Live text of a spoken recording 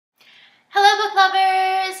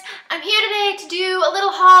I'm here today to do a little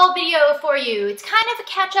haul video for you. It's kind of a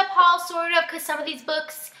catch-up haul, sort of, because some of these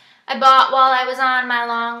books I bought while I was on my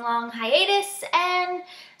long hiatus, and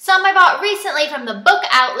some I bought recently from the book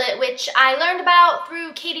outlet, which I learned about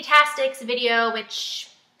through Katie Tastic's video, which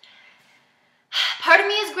part of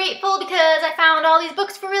me is grateful because I found all these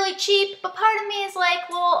books for really cheap, but part of me is like,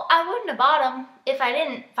 well, I wouldn't have bought them if I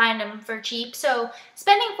didn't find them for cheap. So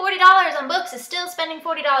spending $40 on books is still spending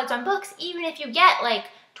 $40 on books, even if you get like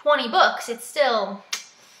 20 books. It's still,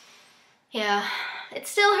 yeah, it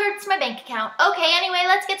still hurts my bank account. Okay, anyway,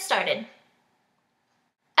 let's get started.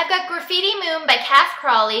 I've got Graffiti Moon by Cath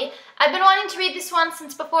Crawley. I've been wanting to read this one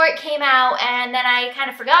since before it came out, and then I kind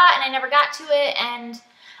of forgot and I never got to it, and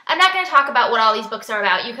I'm not going to talk about what all these books are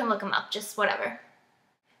about. You can look them up, just whatever.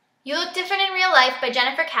 You Look Different in Real Life by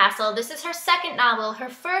Jennifer Castle. This is her second novel. Her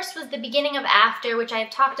first was The Beginning of After, which I have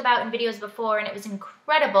talked about in videos before, and it was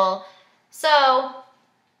incredible. So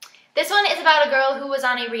this one is about a girl who was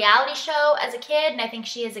on a reality show as a kid, and I think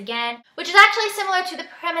she is again, which is actually similar to the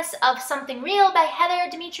premise of Something Real by Heather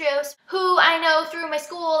Demetrios, who I know through my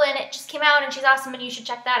school, and it just came out, and she's awesome, and you should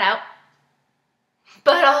check that out.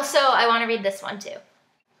 But also, I want to read this one too.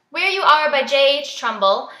 Where You Are by J.H.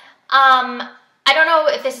 Trumbull. I don't know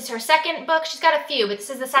if this is her second book. She's got a few, but this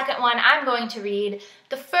is the second one I'm going to read.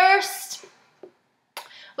 The first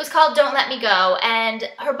was called Don't Let Me Go, and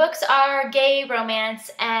her books are gay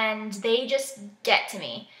romance, and they just get to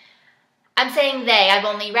me. I'm saying they. I've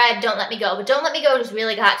only read Don't Let Me Go, but Don't Let Me Go just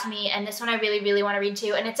really got to me, and this one I really want to read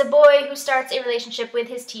too. And it's a boy who starts a relationship with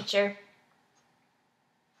his teacher.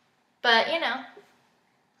 But, you know,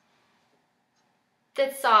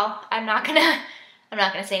 that's all. I'm not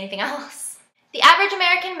gonna say anything else. The Average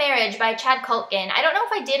American Marriage by Chad Kultgen. I don't know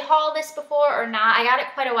if I did haul this before or not. I got it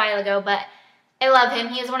quite a while ago, but I love him.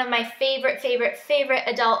 He is one of my favorite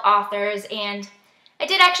adult authors, and I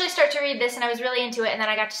did actually start to read this, and I was really into it, and then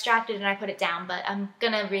I got distracted and I put it down, but I'm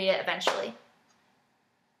gonna read it eventually.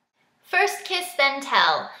 First Kiss Then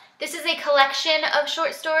Tell. This is a collection of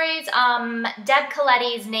short stories. Deb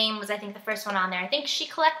Coletti's name was, I think, the first one on there. I think she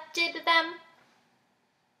collected them.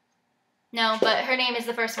 No, but her name is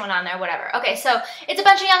the first one on there, whatever. Okay, so it's a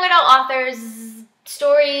bunch of young adult authors,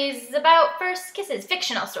 stories about first kisses,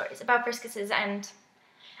 fictional stories about first kisses, and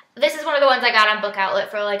this is one of the ones I got on Book Outlet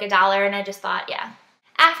for like $1, and I just thought, yeah.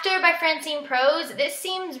 After by Francine Prose. This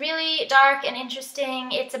seems really dark and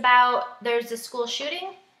interesting. It's about, there's a school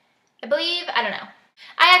shooting, I believe, I don't know.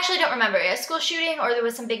 I actually don't remember, a school shooting or there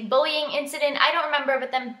was some big bullying incident, I don't remember,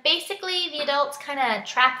 but then basically the adults kind of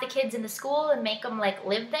trap the kids in the school and make them like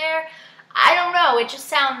live there. I don't know, it just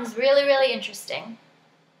sounds really interesting.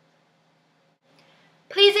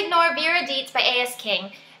 Please Ignore Vera Dietz by A.S.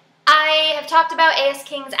 King. I have talked about A.S.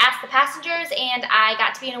 King's Ask the Passengers, and I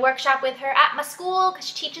got to be in a workshop with her at my school because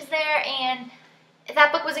she teaches there, and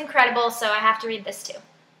that book was incredible, so I have to read this too.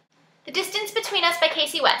 The Distance Between Us by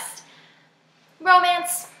Casey West.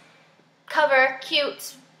 Romance, cover,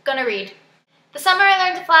 cute, gonna read. The Summer I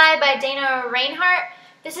Learned to Fly by Dana Reinhardt.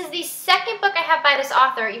 This is the second book I have by this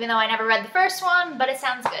author, even though I never read the first one, but it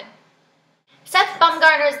sounds good. Seth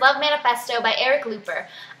Bumgarner's Love Manifesto by Eric Looper.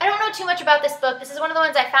 I don't know too much about this book. This is one of the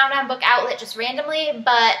ones I found on Book Outlet just randomly,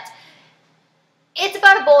 but it's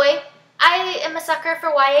about a boy. I am a sucker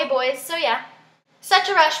for YA boys, so yeah. Such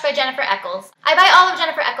a Rush by Jennifer Eccles. I buy all of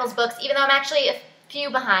Jennifer Eccles' books, even though I'm actually a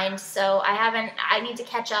few behind, so I need to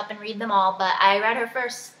catch up and read them all, but I read her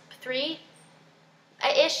first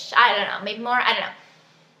 3-ish, I don't know, maybe more, I don't know.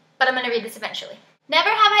 But I'm going to read this eventually. Never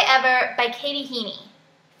Have I Ever by Katie Heaney.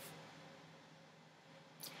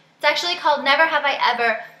 It's actually called Never Have I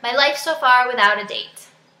Ever, My Life So Far Without a Date.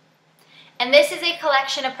 And this is a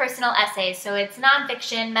collection of personal essays, so it's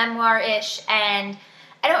nonfiction, memoir-ish, and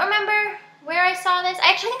I don't remember where I saw this.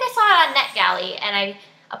 I actually think I saw it on NetGalley, and I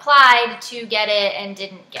applied to get it and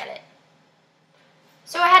didn't get it.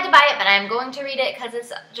 So I had to buy it, but I'm going to read it because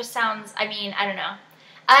it just sounds, I mean, I don't know.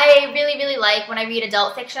 I really like, when I read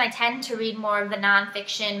adult fiction, I tend to read more of the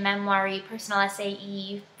nonfiction, memoir-y, personal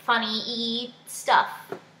essay-y, funny-y stuff.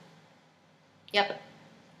 Yep.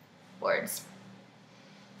 Words.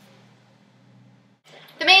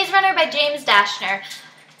 The Maze Runner by James Dashner.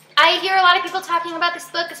 I hear a lot of people talking about this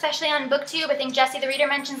book, especially on BookTube. I think Jesse the Reader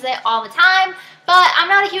mentions it all the time, but I'm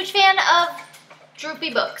not a huge fan of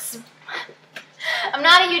droopy books. I'm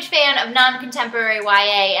not a huge fan of non-contemporary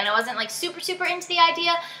YA, and I wasn't like super into the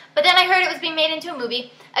idea, but then I heard it was being made into a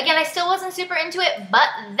movie. Again, I still wasn't super into it, but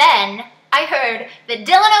then I heard that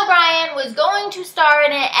Dylan O'Brien was going to star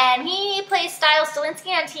in it, and he plays Stiles Stilinski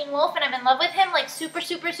on Teen Wolf, and I'm in love with him, like super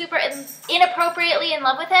inappropriately in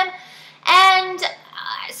love with him, and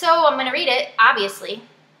so I'm gonna read it, obviously.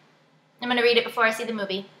 I'm gonna read it before I see the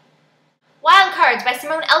movie. Wild Cards by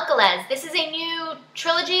Simone Elkeles. This is a new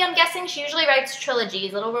trilogy, I'm guessing. She usually writes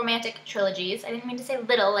trilogies, little romantic trilogies. I didn't mean to say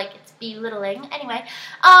little, like it's belittling. Anyway,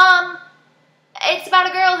 it's about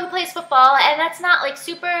a girl who plays football, and that's not like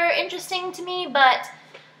super interesting to me, but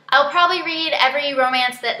I'll probably read every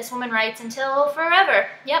romance that this woman writes until forever.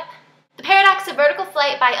 Yep. The Paradox of Vertical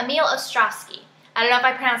Flight by Emil Ostrowski. I don't know if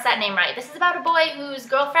I pronounced that name right. This is about a boy whose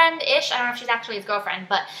girlfriend-ish, I don't know if she's actually his girlfriend,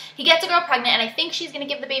 but he gets a girl pregnant, and I think she's going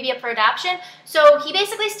to give the baby up for adoption. So he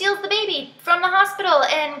basically steals the baby from the hospital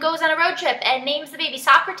and goes on a road trip and names the baby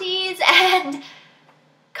Socrates, and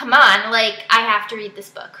come on, like, I have to read this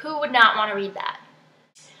book. Who would not want to read that?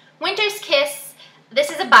 Winter's Kiss. This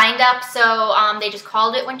is a bind-up, so they just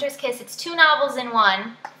called it Winter's Kiss. It's 2 novels in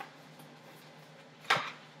one.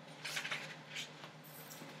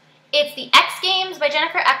 It's The X Games by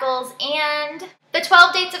Jennifer Eccles and The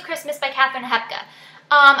 12 Dates of Christmas by Katharine Hepka.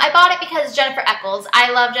 I bought it because Jennifer Eccles. I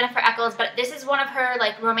love Jennifer Eccles, but this is one of her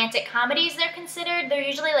like romantic comedies they're considered. They're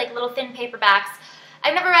usually like little thin paperbacks.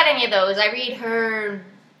 I've never read any of those. I read her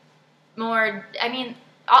more, I mean,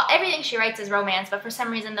 everything she writes is romance, but for some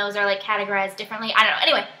reason those are like categorized differently. I don't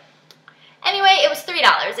know. Anyway, it was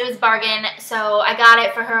 $3. It was a bargain, so I got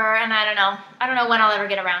it for her, and I don't know when I'll ever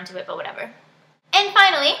get around to it, but whatever. And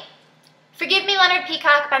finally, Forgive Me, Leonard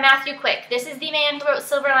Peacock by Matthew Quick. This is the man who wrote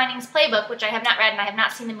Silver Linings Playbook, which I have not read and I have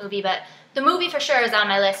not seen the movie, but the movie for sure is on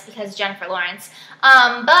my list because Jennifer Lawrence.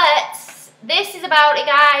 But this is about a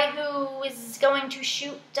guy who is going to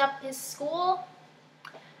shoot up his school.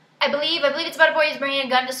 I believe it's about a boy who's bringing a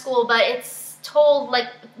gun to school, but it's told like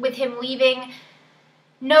with him leaving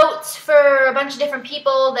notes for a bunch of different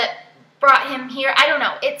people that brought him here. I don't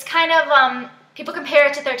know. It's kind of, people compare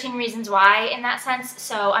it to 13 Reasons Why in that sense,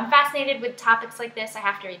 so I'm fascinated with topics like this. I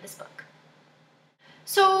have to read this book.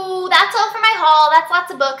 So that's all for my haul. That's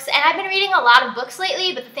lots of books, and I've been reading a lot of books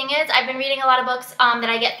lately, but the thing is, I've been reading a lot of books that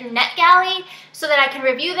I get through NetGalley so that I can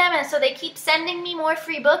review them, and so they keep sending me more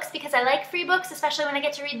free books because I like free books, especially when I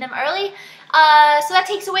get to read them early. So that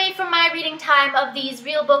takes away from my reading time of these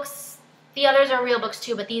real books. The others are real books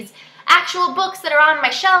too, but these actual books that are on my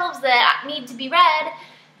shelves that need to be read.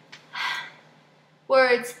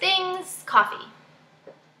 Words, things, coffee.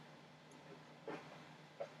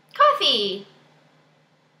 Coffee!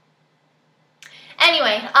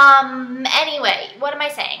 Anyway, what am I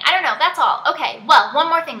saying? I don't know, that's all. Okay, well, one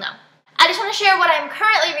more thing though. I just want to share what I'm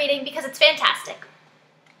currently reading because it's fantastic.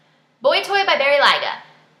 Boy Toy by Barry Lyga.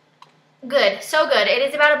 Good, so good. It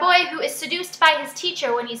is about a boy who is seduced by his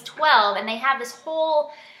teacher when he's 12, and they have this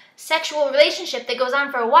whole sexual relationship that goes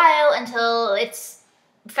on for a while until it's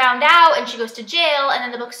found out and she goes to jail, and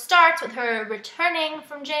then the book starts with her getting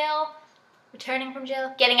out of jail. It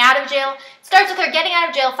starts with her getting out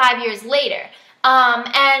of jail 5 years later.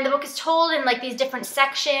 And the book is told in like these different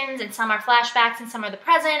sections, and some are flashbacks and some are the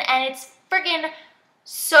present, and it's friggin'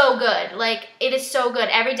 so good. Like, it is so good.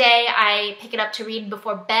 Every day I pick it up to read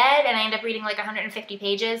before bed, and I end up reading like 150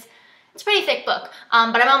 pages. It's a pretty thick book,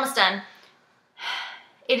 but I'm almost done.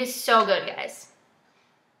 It is so good, guys.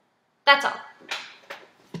 That's all.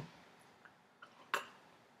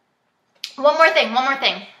 One more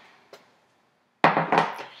thing.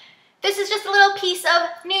 This is just a little piece of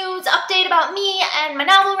news update about me and my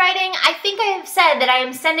novel writing. I think I have said that I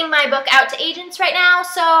am sending my book out to agents right now,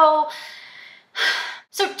 so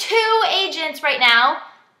 2 agents right now,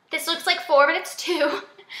 this looks like 4, but it's 2.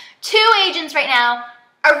 2 agents right now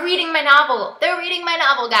are reading my novel. They're reading my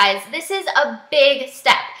novel, guys. This is a big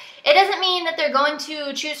step. It doesn't mean that they're going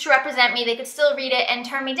to choose to represent me. They could still read it and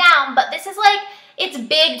turn me down, but this is like, it's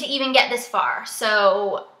big to even get this far,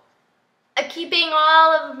 so I'm keeping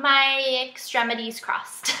all of my extremities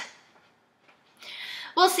crossed.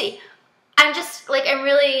 We'll see. I'm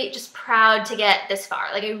really just proud to get this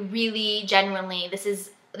far. Like, I really, genuinely, this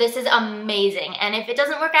is amazing. And if it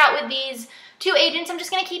doesn't work out with these 2 agents, I'm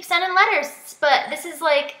just gonna keep sending letters. But this is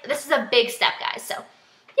a big step, guys, so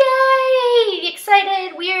yay!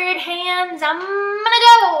 Excited, weird hands, I'm gonna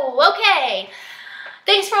go. Okay.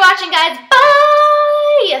 Thanks for watching, guys.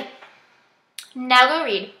 Bye! Now go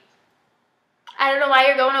read. I don't know why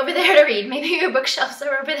you're going over there to read. Maybe your bookshelves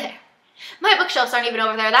are over there. My bookshelves aren't even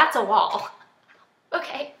over there. That's a wall.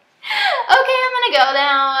 Okay. Okay, I'm gonna go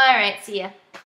now. All right, see ya.